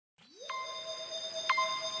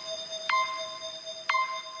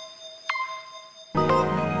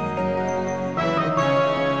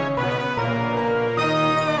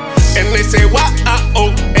say wah ah oh,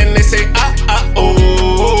 and they say ah ah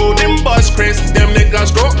oh. Them boys crazy, them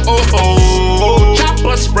niggas go oh oh.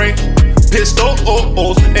 Chopper spray, pistol oh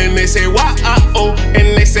oh, and they say wah ah oh,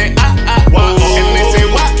 and they say ah ah oh, and they say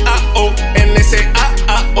wah ah oh, and they say ah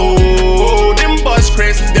ah oh. Them boys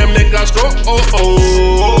crazy, them niggas go oh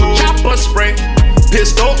oh. Chopper spray,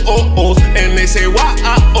 pistol oh oh, and they say wah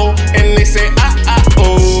ah oh, and they say ah ah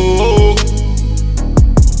oh.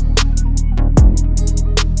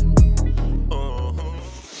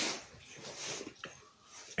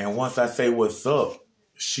 And once I say what's up,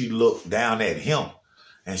 she looked down at him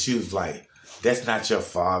and she was like, that's not your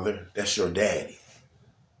father, that's your daddy.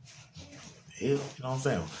 You know what I'm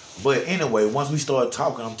saying? But anyway, once we started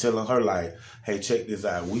talking, I'm telling her like, hey, check this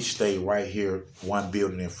out. We stay right here, one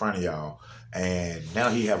building in front of y'all. And now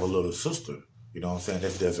he have a little sister. You know what I'm saying?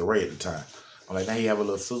 That's Desiree at the time. I'm like, now he have a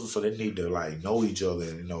little sister, so they need to like know each other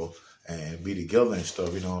and, you know, and be together and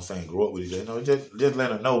stuff. You know what I'm saying? Grow up with each other. You know, just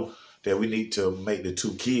let her know that we need to make the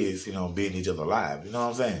two kids, you know, be in each other's lives. You know what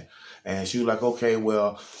I'm saying? And she was like, okay,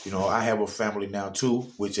 well, you know, I have a family now too,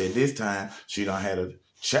 which at this time, she done had a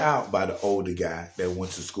child by the older guy that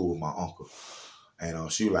went to school with my uncle.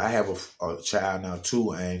 And she was like, I have a child now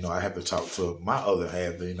too, and, you know, I have to talk to my other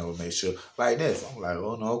half, you know, make sure, like this. I'm like,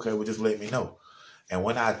 oh, no, okay, well, just let me know. And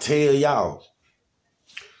when I tell y'all,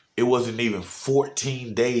 it wasn't even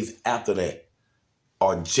 14 days after that,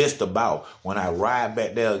 or just about, when I ride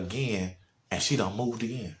back there again, and she done moved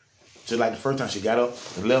again. Just like the first time she got up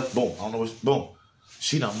and left, boom, I don't know what's, boom.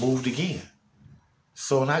 She done moved again.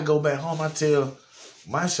 So when I go back home, I tell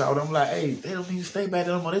my shout, I'm like, hey, they don't need to stay back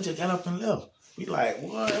there no more. They just got up and left. We like,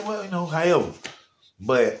 what? Well, you know, however.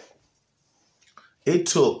 But it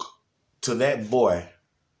took to that boy,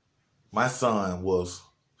 my son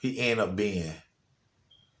he ended up being,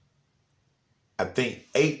 I think,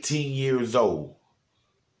 18 years old.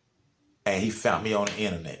 And he found me on the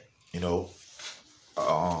internet, you know.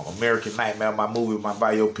 American Nightmare, my movie, my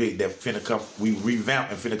biopic that finna come, we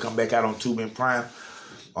revamped and finna come back out on Tubi Prime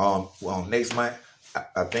next month.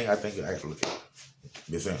 I think I gotta look at it.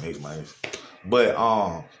 This ain't next month. But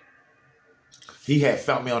he had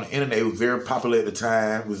found me on the internet. It was very popular at the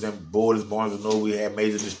time. It was in Borders, Barnes and Noble. We had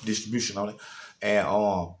major distribution on it. And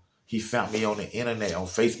he found me on the internet, on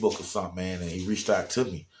Facebook or something, man, and he reached out to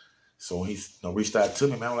me. So he reached out to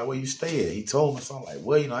me, man. I'm like, where you stay at? He told me, so I'm like,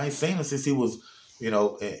 well, you know, I ain't seen him since he was, you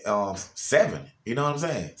know, 7. You know what I'm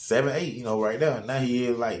saying? 7, 8, you know, right there. And now he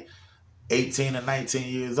is like 18 or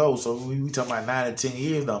 19 years old. So we talking about 9 or 10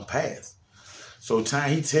 years done passed. So time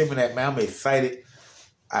he tell me that, man, I'm excited.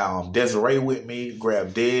 Desiree with me,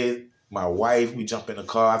 grabbed Des, my wife. We jump in the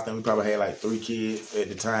car. I think we probably had like 3 kids at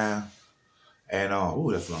the time. And,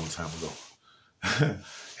 that's a long time ago.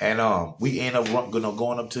 And we end up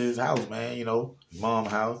going up to his house, man, you know, his mom's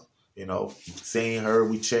house, you know, seeing her,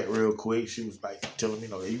 we checked real quick. She was like telling me,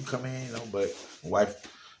 you know, hey, you come in, you know, but my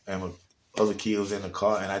wife and my other kids was in the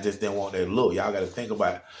car, and I just didn't want that look. Y'all got to think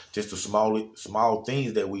about just the small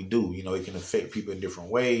things that we do. You know, it can affect people in different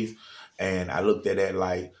ways. And I looked at that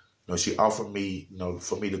like, you know, she offered me, you know,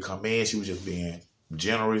 for me to come in. She was just being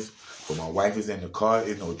generous. But my wife is in the car.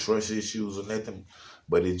 There's no trust issues or nothing.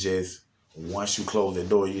 But it just, once you close the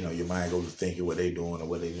door, you know, your mind goes to thinking what they doing or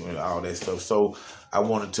what they doing, all that stuff. So I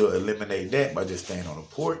wanted to eliminate that by just staying on the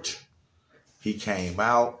porch. He came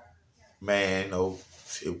out, man, you know,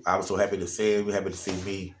 I was so happy to see him, happy to see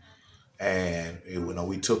me. And, you know,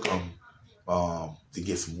 we took him to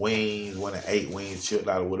get some wings, one of 8 wings, chilled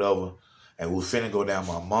out or whatever. And we were finna go down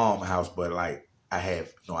my mom's house, but like I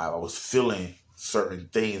was feeling certain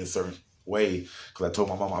things a certain way because I told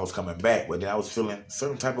my mom I was coming back, but then I was feeling a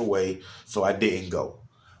certain type of way, so I didn't go.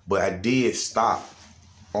 But I did stop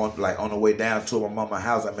on the way down to my mama's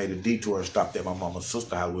house. I made a detour and stopped at my mama's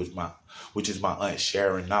sister's house, which is my aunt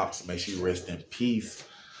Sharon Knox. May she rest in peace.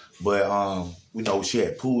 But you know, she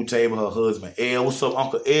had pool table. Her husband El, what's up,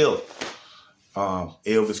 Uncle El?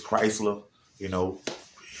 Elvis Chrysler. You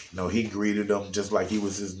know, he greeted him just like he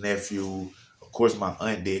was his nephew. Of course, my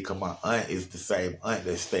aunt did, because my aunt is the same aunt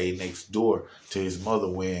that stayed next door to his mother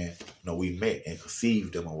when, you know, we met and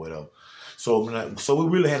conceived him or whatever. So we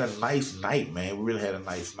really had a nice night, man. We really had a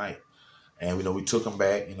nice night. And, you know, we took him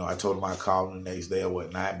back. You know, I told him I'd call him the next day or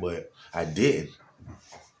whatnot, but I didn't.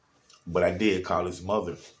 But I did call his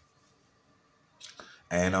mother.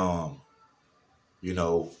 And, you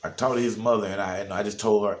know, I talked to his mother, and I just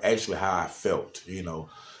told her actually how I felt, you know.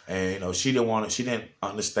 And, you know, she didn't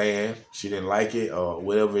understand. She didn't like it or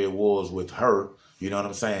whatever it was with her. You know what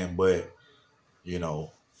I'm saying? But, you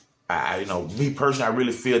know, me personally, I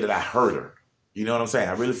really feel that I hurt her. You know what I'm saying?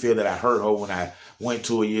 I really feel that I hurt her when I went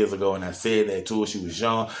to her years ago and I said that to her. She was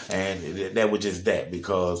young, and that was just that.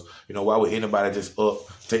 Because, you know, why would anybody just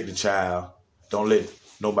take the child, don't let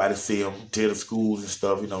nobody see them, tell the schools and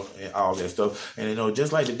stuff, you know, and all that stuff. And, you know,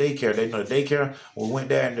 just like the daycare, the daycare, when we went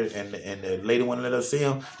there and the lady wouldn't let us see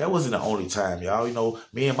him, that wasn't the only time, y'all. You know,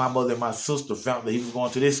 me and my mother and my sister found that he was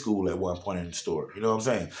going to this school at one point in the story. You know what I'm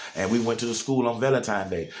saying? And we went to the school on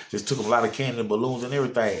Valentine's Day. Just took him a lot of candy and balloons and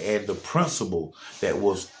everything. And the principal that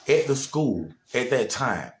was at the school at that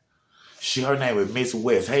time, her name was Miss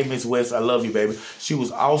West. Hey, Miss West, I love you, baby. She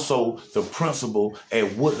was also the principal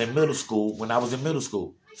at Woodland Middle School when I was in middle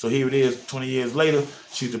school. So here it is, 20 years later,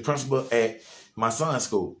 she's the principal at my son's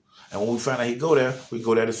school. And when we found out he'd go there, we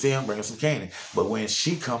go there to see him, bring him some candy. But when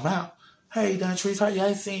she come out, hey, Dontrese, how you? I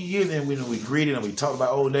ain't seen you. And we greeted and we talked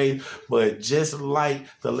about old days. But just like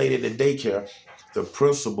the lady at the daycare, the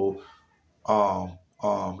principal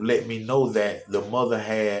let me know that the mother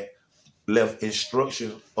had left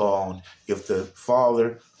instructions on if the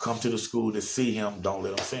father come to the school to see him, don't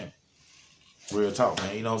let him see him. Real talk,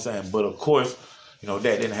 man. You know what I'm saying? But of course, you know,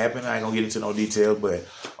 that didn't happen. I ain't gonna get into no details, but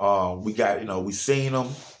we got, you know, we seen him,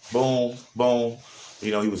 boom, boom.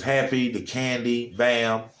 You know, he was happy, the candy,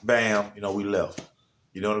 bam, bam, you know, we left.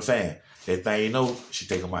 You know what I'm saying? That thing, you know, she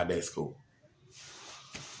take him out that school.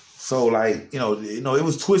 So like, you know, it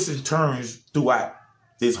was twists and turns throughout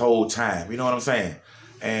this whole time. You know what I'm saying?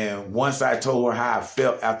 And once I told her how I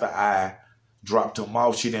felt after I dropped him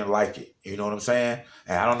off, she didn't like it. You know what I'm saying?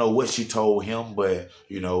 And I don't know what she told him, but,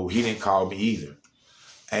 you know, he didn't call me either.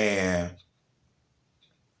 And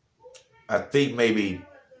I think maybe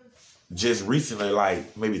just recently,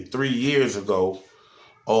 like maybe 3 years ago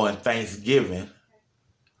on Thanksgiving,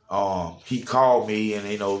 he called me and,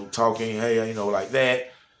 you know, talking, hey, you know, like that.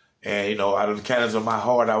 And, you know, out of the kindness of my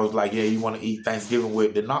heart, I was like, yeah, you want to eat Thanksgiving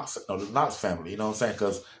with the Knox family, you know what I'm saying?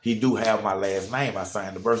 Because he do have my last name. I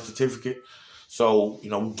signed the birth certificate. So,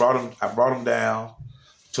 you know, I brought him down,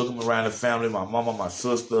 took him around the family, my mama, my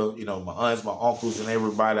sister, you know, my aunts, my uncles, and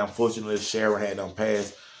everybody. Unfortunately, Sharon had them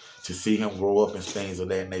passed to see him grow up and things of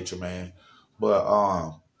that nature, man.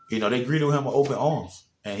 But, you know, they greeted him with open arms.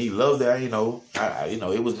 And he loved that, you know. You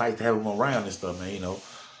know, it was nice to have him around and stuff, man, you know.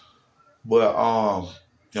 But,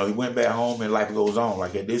 you know, he went back home and life goes on.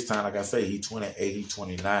 Like at this time, like I say, he's 28, he's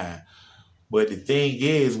 29. But the thing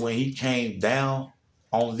is, when he came down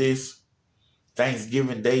on this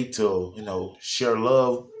Thanksgiving Day to, you know, share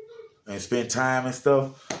love and spend time and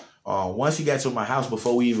stuff, once he got to my house,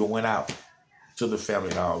 before we even went out to the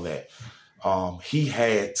family and all that, he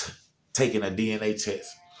had taken a DNA test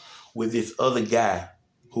with this other guy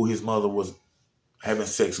who his mother was having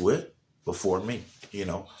sex with before me, you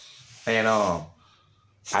know. And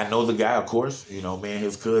I know the guy, of course, you know, me and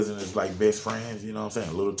his cousin is like best friends, you know what I'm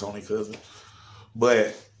saying, little Tony cousin.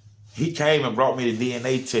 But he came and brought me the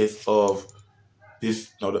DNA test of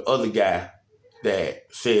this, you know, the other guy that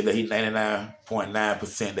said that he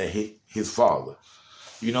 99.9% that his father.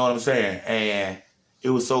 You know what I'm saying? And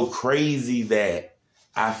it was so crazy that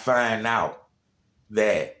I find out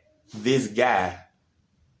that this guy,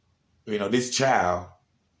 you know, this child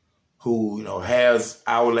who, you know, has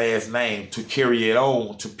our last name to carry it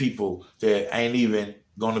on to people that ain't even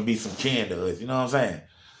going to be some kin to us. You know what I'm saying?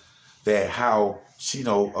 That how, you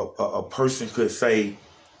know, a person could say,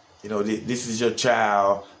 you know, this is your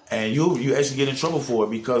child, and you actually get in trouble for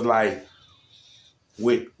it because, like,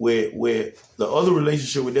 with the other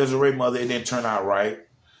relationship with Desiree mother, it didn't turn out right,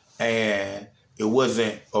 and it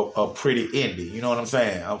wasn't a pretty ending. You know what I'm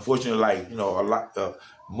saying? Unfortunately, like, you know, a lot,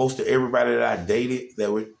 most of everybody that I dated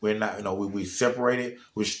that we're not, you know, we separated,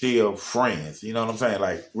 we're still friends. You know what I'm saying?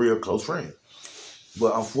 Like real close friends.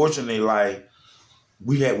 But unfortunately, like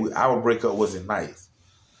our breakup wasn't nice,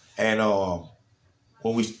 and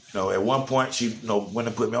when we, you know, at one point she, you know, went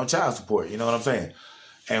and put me on child support. You know what I'm saying?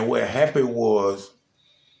 And what happened was,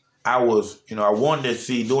 I wanted to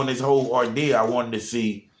see, during this whole ordeal, I wanted to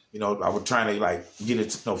see, you know, I was trying to like get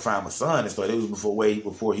it, you know, find my son and stuff. It was way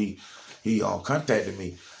before he contacted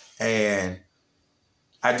me, and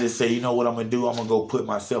I just say, you know what I'm gonna do? I'm gonna go put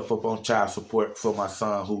myself up on child support for my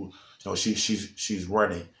son, who, you know, she's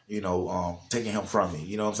running, you know, taking him from me.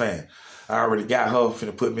 You know what I'm saying? I already got her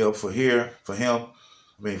finna put me up for him.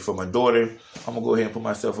 I mean, for my daughter, I'm gonna go ahead and put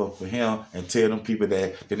myself up for him and tell them people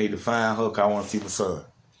that they need to find her because I want to see my son.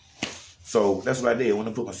 So that's what I did. I want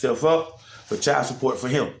to put myself up for child support for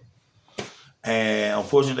him. And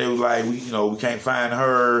unfortunately, they was like, we can't find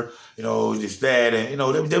her, you know, just that. And, you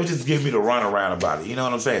know, they would just give me the runaround about it. You know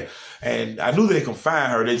what I'm saying? And I knew they could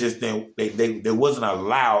find her. They just didn't, they wasn't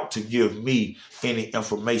allowed to give me any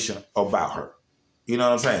information about her. You know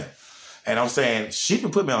what I'm saying? And I'm saying, she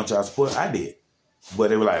didn't put me on child support. I did. But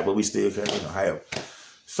they were like, but we still can, however.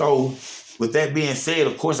 So, with that being said,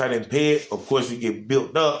 of course, I didn't pay it. Of course, you get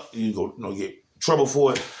built up. You go, get trouble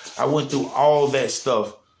for it. I went through all that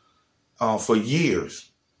stuff for years.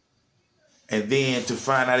 And then to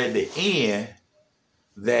find out at the end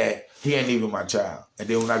that he ain't even my child. And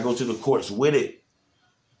then when I go to the courts with it,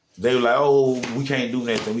 they were like, oh, we can't do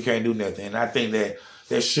nothing. We can't do nothing. And I think that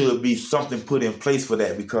there should be something put in place for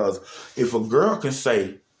that, because if a girl can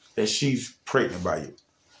say that she's pregnant by you,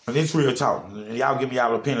 and it's real talk, and y'all give me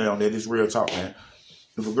y'all opinion on that, it's real talk, man.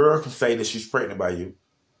 If a girl can say that she's pregnant by you,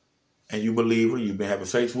 and you believe her, you've been having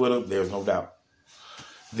sex with her, there's no doubt.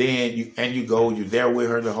 Then you're there with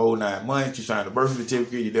her the whole 9 months, you sign the birth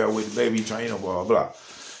certificate, you're there with the baby, you trying, blah, blah.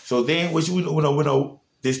 So then, which we know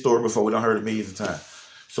this story before, we done heard it millions of times.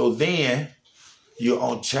 So then, you're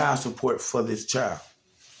on child support for this child.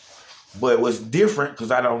 But what's different,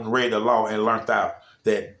 because I done read the law and learned out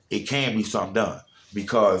that it can be something done.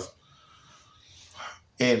 Because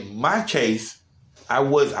in my case,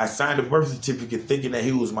 I signed a birth certificate thinking that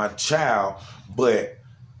he was my child, but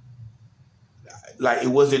like it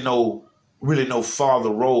wasn't really no father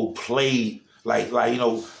role played. Like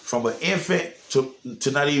from an infant to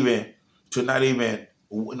not even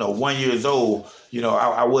 1 year old.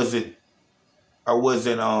 I wasn't I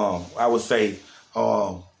would say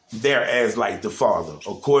there as like the father.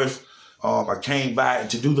 Of course, I came by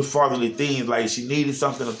to do the fatherly things, like she needed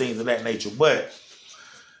something or things of that nature. But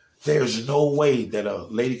there's no way that a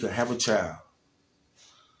lady could have a child,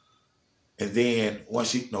 and then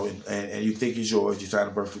once and you think it's yours, you sign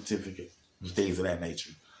a birth certificate and things of that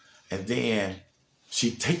nature, and then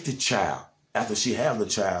she take the child after she have the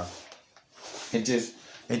child and just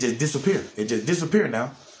disappear. It just disappear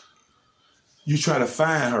now. You try to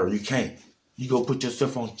find her, you can't. You go put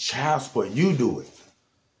yourself on child support. You do it.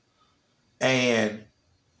 And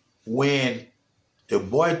when the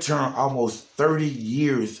boy turned almost 30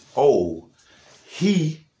 years old,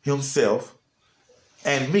 he himself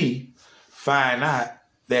and me find out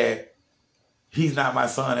that he's not my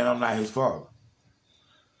son and I'm not his father.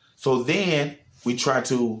 So then we try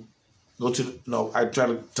to go to, I try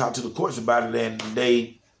to talk to the courts about it, and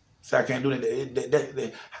they say I can't do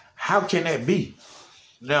that. How can that be?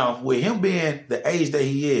 Now, with him being the age that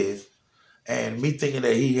he is, and me thinking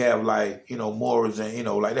that he have morals and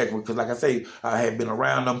like that, because like I say, I had been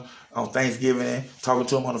around him on Thanksgiving and talking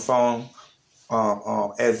to him on the phone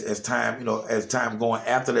as time going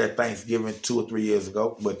after that Thanksgiving 2 or 3 years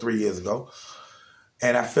ago, but 3 years ago,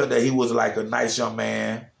 and I felt that he was like a nice young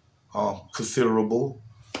man, considerable,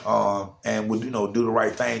 and would do the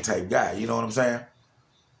right thing type guy. You know what I'm saying?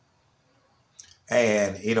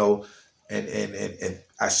 And and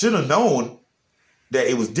I should have known that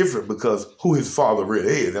it was different because who his father really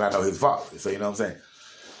is, and I know his father. So you know what I'm saying?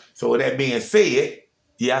 So with that being said,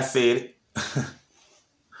 yeah, I said it.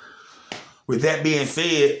 With that being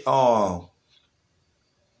said,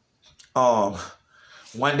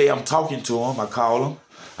 one day I'm talking to him, I call him.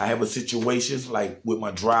 I have a situation like with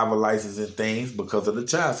my driver license and things because of the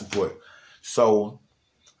child support. So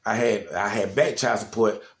I had back child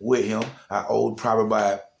support with him. I owed probably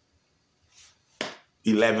about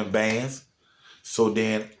 11 bands. So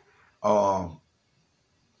then I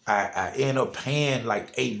end up paying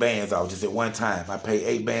like 8 bands off just at one time. I paid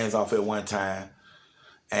 8 bands off at one time.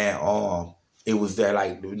 And it was that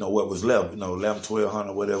what was left, 11,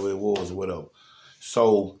 1,200, whatever it was or whatever.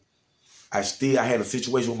 So I had a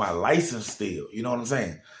situation with my license still, you know what I'm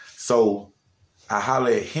saying? So I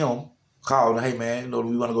hollered at him, called him, hey man,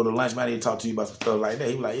 we want to go to lunch, man, I need to talk to you about some stuff like that.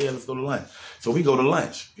 He was like, yeah, let's go to lunch. So we go to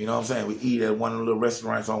lunch, you know what I'm saying? We eat at one of the little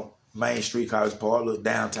restaurants on Main Street, College Park, little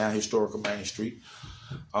downtown historical Main Street,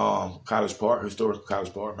 College Park, historical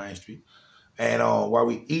College Park, Main Street. And while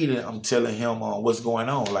we eating, I'm telling him what's going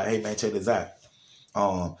on. Like, hey man, check this out.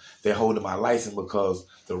 They're holding my license because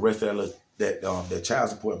the rest of that child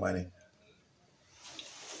support money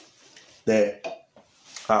that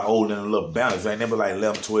I owed in a little balance. I never like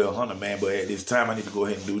 11, 1,200, man. But at this time, I need to go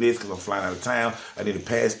ahead and do this because I'm flying out of town. I need a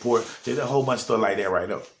passport. There's a whole bunch of stuff like that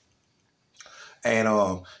right up.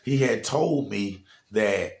 And he had told me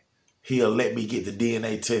that he'll let me get the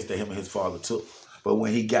DNA test that him and his father took. But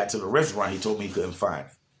when he got to the restaurant, he told me he couldn't find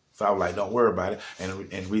it. So I was like, don't worry about it. And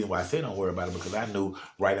the reason why I said don't worry about it, because I knew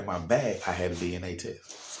right in my bag I had a DNA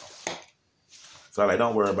test. So I was like,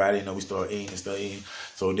 don't worry about it. We started eating and stuff eating.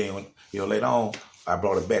 So then, when, later on, I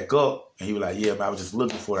brought it back up, and he was like, yeah, man, I was just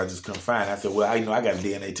looking for it. I just couldn't find it. I said, well, I got a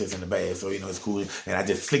DNA test in the bag, so, it's cool. And I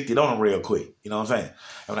just slicked it on him real quick. You know what I'm saying?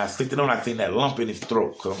 And when I slicked it on, I seen that lump in his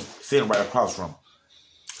throat because I'm sitting right across from him.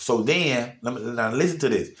 So then, now listen to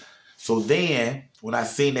this. So then, when I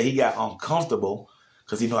seen that he got uncomfortable,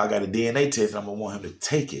 because he know I got a DNA test, and I'm going to want him to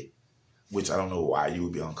take it, which I don't know why you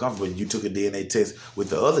would be uncomfortable. You took a DNA test with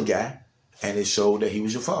the other guy, and it showed that he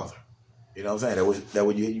was your father. You know what I'm saying? That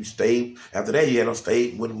was you stayed. After that, you had him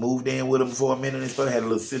stayed, went and moved in with him for a minute and stuff. Had a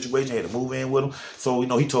little situation, had to move in with him. So, you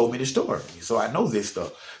know, he told me the story. So I know this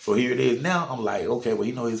stuff. So here it is now. I'm like, okay, well,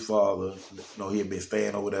 you know his father, you know, he had been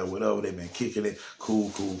staying over there, whatever. They've been kicking it.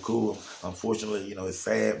 Cool. Unfortunately, you know, it's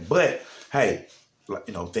sad. But, hey,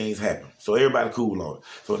 you know, things happen. So everybody cool on it.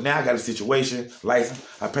 So now I got a situation, license.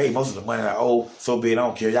 I paid most of the money I owe. So be it, I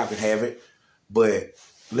don't care. Y'all can have it. But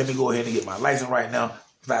let me go ahead and get my license right now.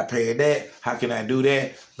 Not paying that. How can I do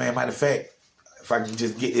that? Man, matter of fact, if I can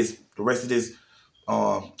just get the rest of this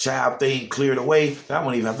child thing cleared away, then I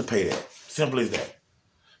won't even have to pay that. Simple as that.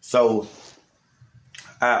 So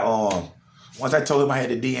once I told him I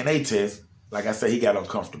had the DNA test, like I said, he got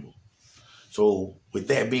uncomfortable. So with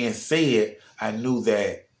that being said, I knew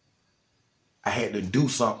that I had to do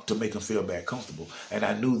something to make him feel back comfortable. And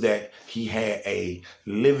I knew that he had a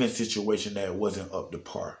living situation that wasn't up to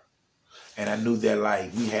par. And I knew that,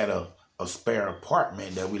 like, we had a spare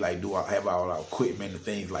apartment that we, like, have all our equipment and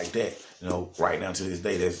things like that. You know, right now to this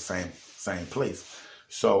day, that's the same place.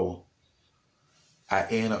 So I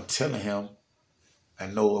ended up telling him I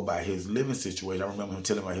know about his living situation. I remember him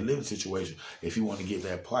telling me about his living situation. If you want to get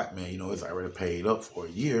that apartment, you know, it's already paid up for a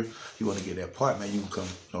year. You want to get that apartment, you can come,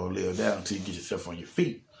 you know, live down until you get yourself on your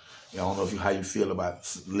feet. You know, I don't know how you feel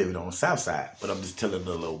about living on the south side, but I'm just telling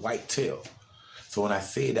the little white tale. So when I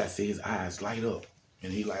said that, his eyes light up.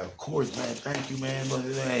 And he like, of course, man, thank you, man.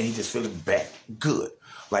 And he just feeling back good.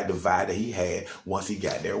 Like the vibe that he had once he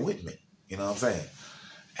got there with me. You know what I'm saying?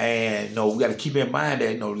 And, you know, we got to keep in mind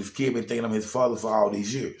that, you know, this kid been thinking I'm his father for all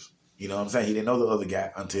these years. You know what I'm saying? He didn't know the other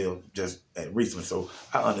guy until just recently. So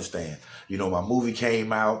I understand. You know, my movie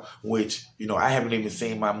came out, which, you know, I haven't even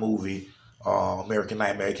seen my movie, American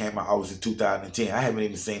Nightmare. It came out August of 2010. I haven't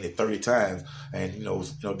even seen it 30 times. And, you know,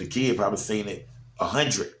 the kid probably seen it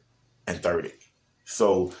 130.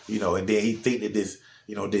 So, you know, and then he think that this,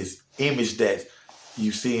 you know, this image that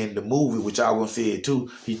you see in the movie, which y'all gonna see it too,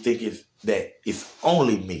 he think that it's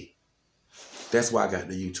only me. That's why I got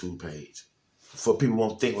the YouTube page. For people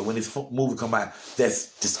won't think, well, when this movie come out,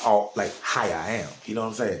 that's just all like how I am. You know what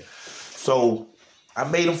I'm saying? So I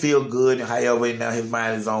made him feel good. And however, now his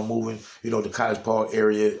mind is on moving, you know, the College Park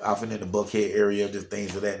area, often in the Buckhead area, just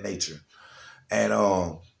things of that nature. And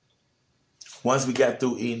once we got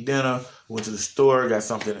through eating dinner, went to the store, got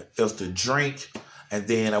something else to drink, and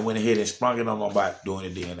then I went ahead and sprung it on him about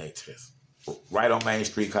doing the DNA test. Right on Main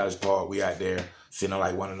Street, College Park, we out there sitting on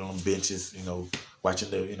like one of them benches, you know,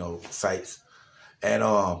 watching the, you know, sights. And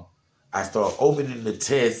I started opening the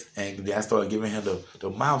test, and then I started giving him the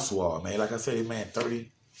mouth swab, man. Like I said, man,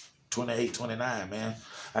 30, 28, 29, man.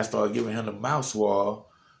 I started giving him the mouth swab,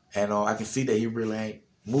 and I can see that he really ain't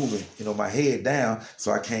moving, you know, my head down,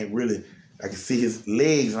 so I can't really, I can see his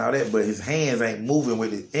legs and all that, but his hands ain't moving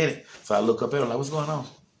with it in it. So I look up at him like, what's going on?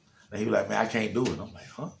 And he was like, man, I can't do it. I'm like,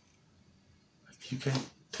 huh? You can't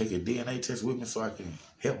take a DNA test with me so I can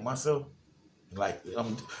help myself? Like,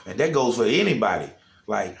 and that goes for anybody.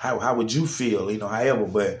 Like, how would you feel, you know, however,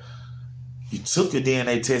 but you took a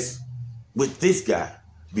DNA test with this guy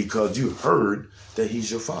because you heard that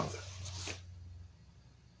he's your father.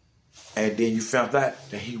 And then you found out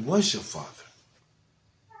that he was your father.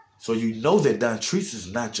 So you know that Dontrese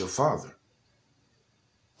is not your father.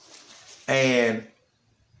 And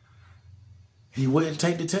he wouldn't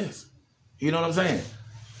take the test. You know what I'm saying?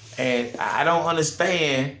 And I don't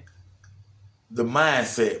understand the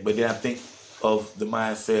mindset, but then I think of the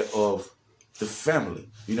mindset of the family.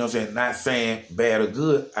 You know what I'm saying? Not saying bad or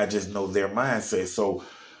good, I just know their mindset. So,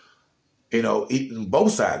 you know, eating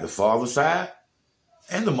both sides, the father side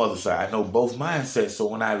and the mother side. I know both mindsets. So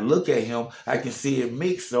when I look at him, I can see it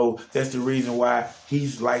mixed. So that's the reason why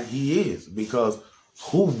he's like he is. Because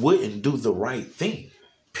who wouldn't do the right thing?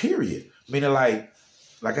 Period. Meaning like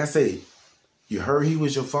I said, you heard he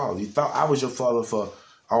was your father. You thought I was your father for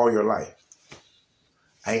all your life.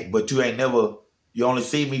 But you ain't never, you only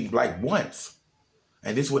see me like once.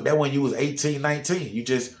 And that when you was 18, 19. You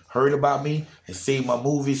just heard about me and seen my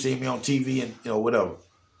movie, seen me on TV and, you know, whatever.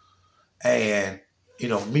 And, you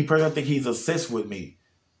know, me personally, I think he's obsessed with me.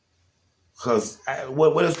 Because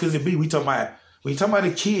what else could it be? We talking about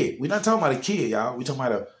a kid. We're not talking about a kid, y'all. We talking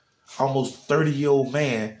about a almost 30-year-old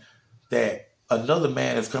man that another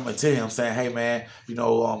man is coming to him saying, hey, man, you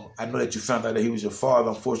know, I know that you found out that he was your father.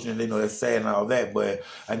 Unfortunately, you know, that's sad and all that, but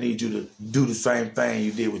I need you to do the same thing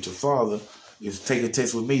you did with your father, is take a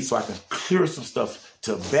test with me so I can clear some stuff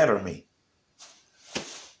to better me.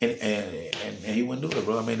 and he wouldn't do it,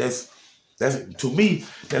 bro. I mean, that's to me,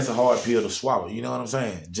 that's a hard pill to swallow. You know what I'm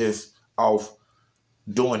saying? Just off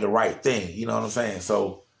doing the right thing. You know what I'm saying?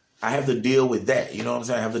 So I have to deal with that. You know what I'm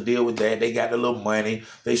saying? I have to deal with that. They got the little money.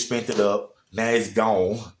 They spent it up. Now it's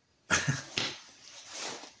gone.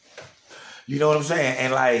 You know what I'm saying?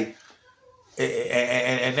 And like,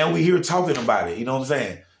 and now we here talking about it. You know what I'm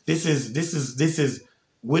saying? This is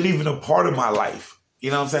wasn't even a part of my life. You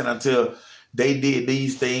know what I'm saying? Until they did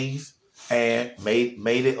these things and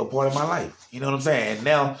made it a part of my life. You know what I'm saying? And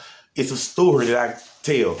now it's a story that I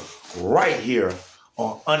tell right here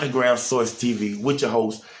on Underground Source TV with your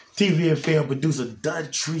host, TV and film producer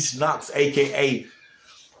Dontrice Knox, a.k.a.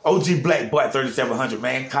 OG Black Butt 3700,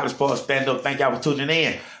 man. College Ball Stand Up. Thank y'all for tuning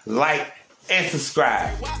in. Like and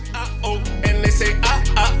subscribe. And they say,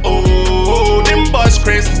 oh, them bus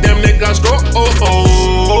crazy, them niggas go,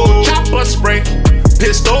 oh, chopper spray,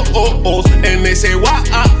 pistol, and they say,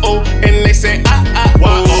 and they say,